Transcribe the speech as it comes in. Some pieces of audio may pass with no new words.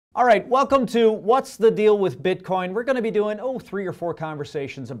All right, welcome to What's the Deal with Bitcoin? We're going to be doing, 3 or 4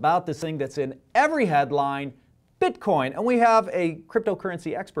 conversations about this thing that's in every headline, Bitcoin. And we have a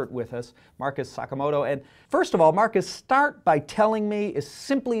cryptocurrency expert with us, Marcus Sakamoto. And first of all, Marcus, start by telling me as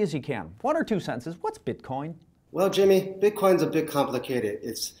simply as you can, 1 or 2 sentences, what's Bitcoin? Well, Jimmy, Bitcoin's a bit complicated.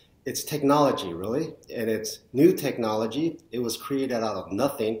 It's technology, really, and it's new technology. It was created out of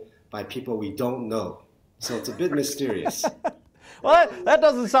nothing by people we don't know. So it's a bit mysterious. What? That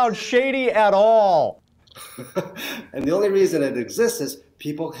doesn't sound shady at all. And the only reason it exists is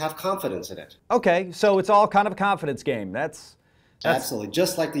people have confidence in it. Okay, so it's all kind of a confidence game. That's Absolutely.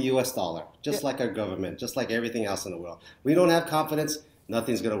 Just like the US dollar, just like our government, just like everything else in the world. We don't have confidence,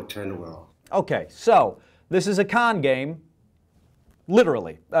 nothing's going to turn the world. Okay, so this is a con game,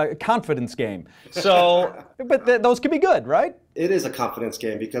 literally, a confidence game. So, but those can be good, right? It is a confidence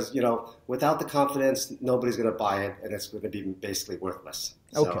game because, without the confidence, nobody's going to buy it and it's going to be basically worthless.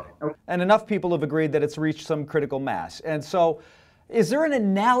 Okay. And enough people have agreed that it's reached some critical mass. And so, is there an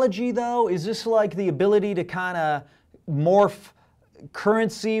analogy, though? Is this like the ability to kind of morph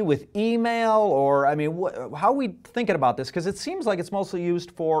currency with email? Or, how are we thinking about this? Because it seems like it's mostly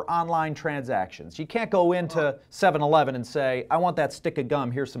used for online transactions. You can't go into 7-Eleven and say, I want that stick of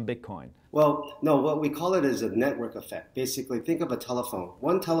gum, here's some Bitcoin. Well, no, what we call it is a network effect. Basically, think of a telephone.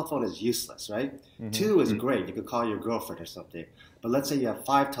 1 telephone is useless, right? Mm-hmm. 2 is great. You could call your girlfriend or something. But let's say you have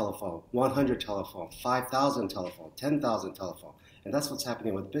 5 telephones, 100 telephones, 5,000 telephones, 10,000 telephones. And that's what's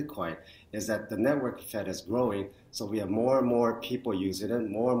happening with Bitcoin, is that the network effect is growing. So we have more and more people using it,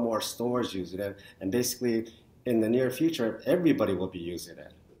 more and more stores using it. And basically, in the near future, everybody will be using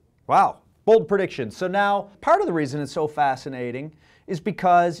it. Wow. Bold prediction. So now, part of the reason it's so fascinating is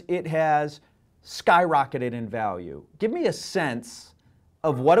because it has skyrocketed in value. Give me a sense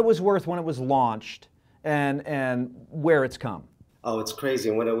of what it was worth when it was launched and where it's come. Oh, it's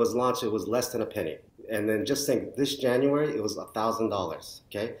crazy. When it was launched, it was less than a penny. And then just think, this January, it was $1,000,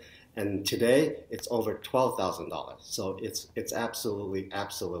 okay? And today, it's over $12,000. So it's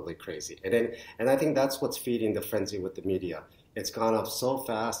absolutely crazy. And I think that's what's feeding the frenzy with the media. It's gone up so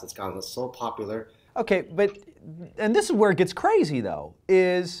fast, it's gone up so popular. Okay, and this is where it gets crazy, though,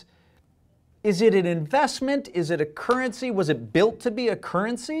 is it an investment? Is it a currency? Was it built to be a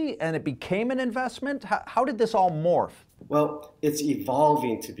currency and it became an investment? How did this all morph? Well, it's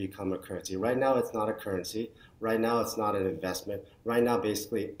evolving to become a currency. Right now, it's not a currency. Right now, it's not an investment. Right now,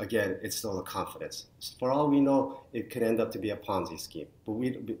 basically, again, it's still a confidence. For all we know, it could end up to be a Ponzi scheme.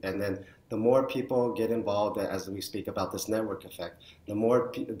 And then the more people get involved, as we speak about this network effect, the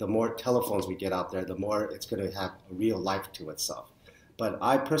more telephones we get out there, the more it's going to have a real life to itself. But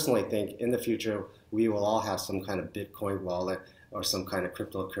I personally think in the future, we will all have some kind of Bitcoin wallet or some kind of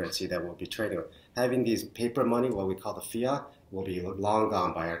cryptocurrency that we'll be trading with. Having these paper money, what we call the fiat, will be long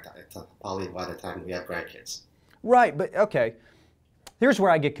gone probably by the time we have grandkids. Right, but okay. Here's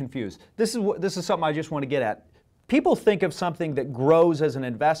where I get confused. This is something I just want to get at. People think of something that grows as an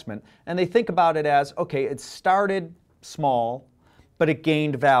investment, and they think about it as, okay, it started small, but it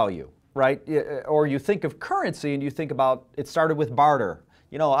gained value, right? Or you think of currency and you think about it started with barter.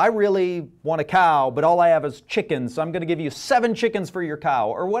 I really want a cow, but all I have is chickens, so I'm going to give you 7 chickens for your cow,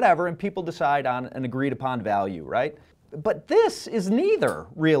 or whatever, and people decide on an agreed upon value, right? But this is neither,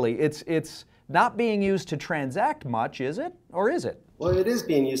 really. It's not being used to transact much, is it? Or is it? Well, it is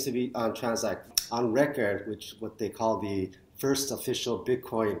being used to be transact on record, which what they call the first official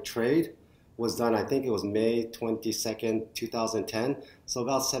Bitcoin trade was done, I think it was May 22nd, 2010, so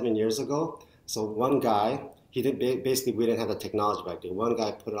about 7 years ago. So one guy, we didn't have the technology back then. One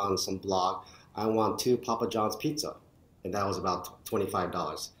guy put it on some blog, I want 2 Papa John's pizza. And that was about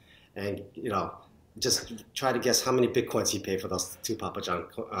 $25. And, just try to guess how many Bitcoins he paid for those 2 Papa John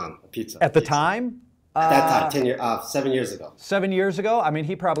pizza. At the time? At that time, 7 years ago. 7 years ago?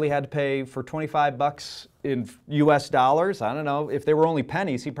 He probably had to pay for $25 in US dollars. I don't know. If they were only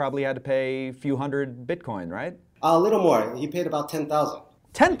pennies, he probably had to pay a few hundred Bitcoin, right? A little more. He paid about 10,000.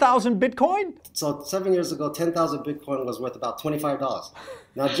 10,000 Bitcoin? So 7 years ago, 10,000 Bitcoin was worth about $25.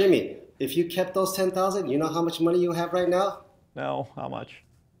 Now, Jimmy, if you kept those 10,000, you know how much money you have right now? No, how much?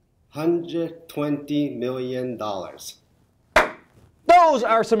 $120 million. Those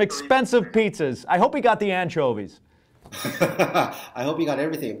are some expensive pizzas. I hope he got the anchovies. I hope he got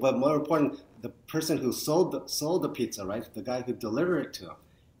everything. But more important, the person who sold the pizza, right? The guy who delivered it to him,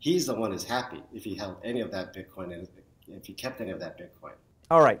 he's the one who's happy if he held any of that Bitcoin and if he kept any of that Bitcoin.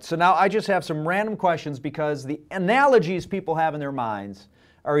 All right, so now I just have some random questions because the analogies people have in their minds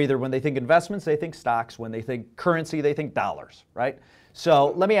are either when they think investments, they think stocks. When they think currency, they think dollars, right?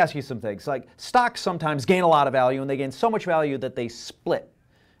 So let me ask you some things. Like stocks sometimes gain a lot of value and they gain so much value that they split.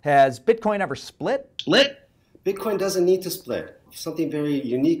 Has Bitcoin ever split? Bitcoin doesn't need to split. Something very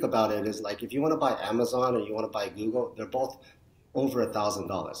unique about it is like if you want to buy Amazon or you want to buy Google, they're both over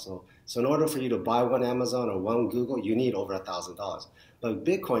 $1,000. So in order for you to buy one Amazon or one Google, you need over $1,000. But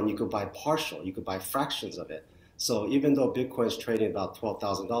Bitcoin, you could buy partial, you could buy fractions of it. So even though Bitcoin is trading about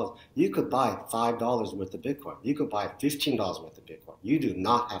 $12,000, you could buy $5 worth of Bitcoin. You could buy $15 worth of Bitcoin. You do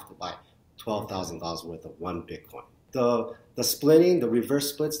not have to buy $12,000 worth of one Bitcoin. The splitting, the reverse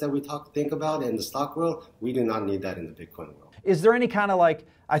splits that we think about in the stock world, we do not need that in the Bitcoin world. Is there any kind of like,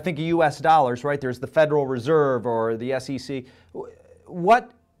 I think of US dollars, right? There's the Federal Reserve or the SEC.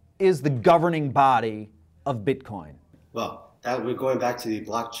 What is the governing body of Bitcoin? Well, we're going back to the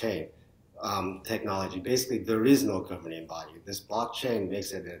blockchain technology. Basically, there is no governing body. This blockchain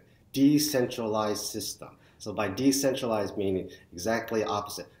makes it a decentralized system. So by decentralized meaning exactly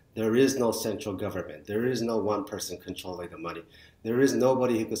opposite. There is no central government. There is no one person controlling the money. There is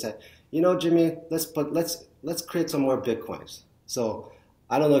nobody who could say, you know, Jimmy, let's create some more Bitcoins. So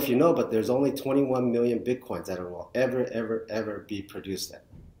I don't know if you know, but there's only 21 million Bitcoins that will ever be produced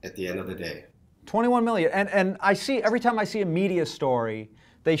at the end of the day. 21 million. And I see, every time I see a media story,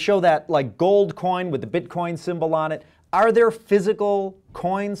 they show that like gold coin with the Bitcoin symbol on it. Are there physical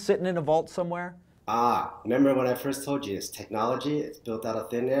coins sitting in a vault somewhere? Remember when I first told you it's technology, it's built out of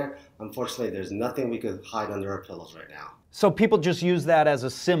thin air? Unfortunately, there's nothing we could hide under our pillows right now. So people just use that as a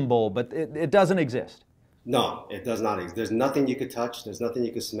symbol, but it doesn't exist? No, it does not exist. There's nothing you could touch, there's nothing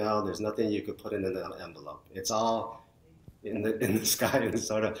you could smell, there's nothing you could put in an envelope. It's all in the sky and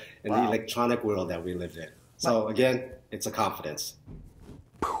sort of in the electronic world that we live in. So again, it's a confidence.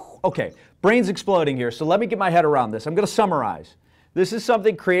 Okay, brain's exploding here, so let me get my head around this. I'm going to summarize. This is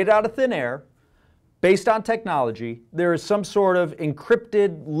something created out of thin air, based on technology. There is some sort of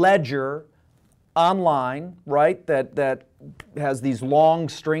encrypted ledger online, right, that has these long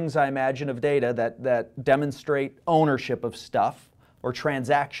strings, I imagine, of data that demonstrate ownership of stuff or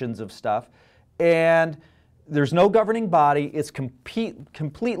transactions of stuff. And there's no governing body. It's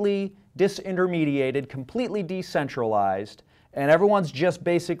completely disintermediated, completely decentralized, and everyone's just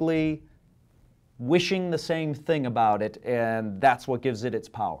basically wishing the same thing about it, and that's what gives it its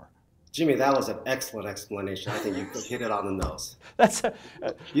power. Jimmy, that was an excellent explanation. I think you hit it on the nose.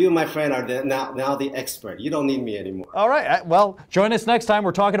 You, my friend, are now the expert. You don't need me anymore. All right. Well, join us next time.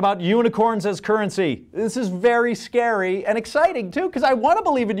 We're talking about unicorns as currency. This is very scary and exciting, too, because I want to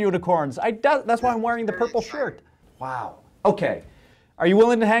believe in unicorns. That's why I'm wearing the purple shirt. Wow. Okay. Are you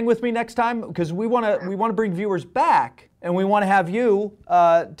willing to hang with me next time? Because we want to bring viewers back, and we want to have you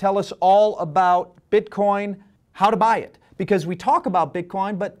tell us all about Bitcoin, how to buy it. Because we talk about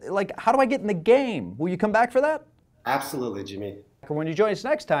Bitcoin, but like, how do I get in the game? Will you come back for that? Absolutely, Jimmy. When you join us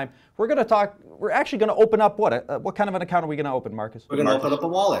next time, we're actually going to open up what kind of an account are we going to open, Marcus? We're going to open up a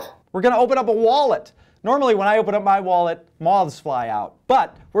wallet. We're going to open up a wallet. Normally, when I open up my wallet, moths fly out.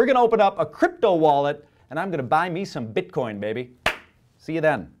 But we're going to open up a crypto wallet, and I'm going to buy me some Bitcoin, baby. See you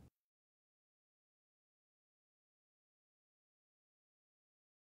then.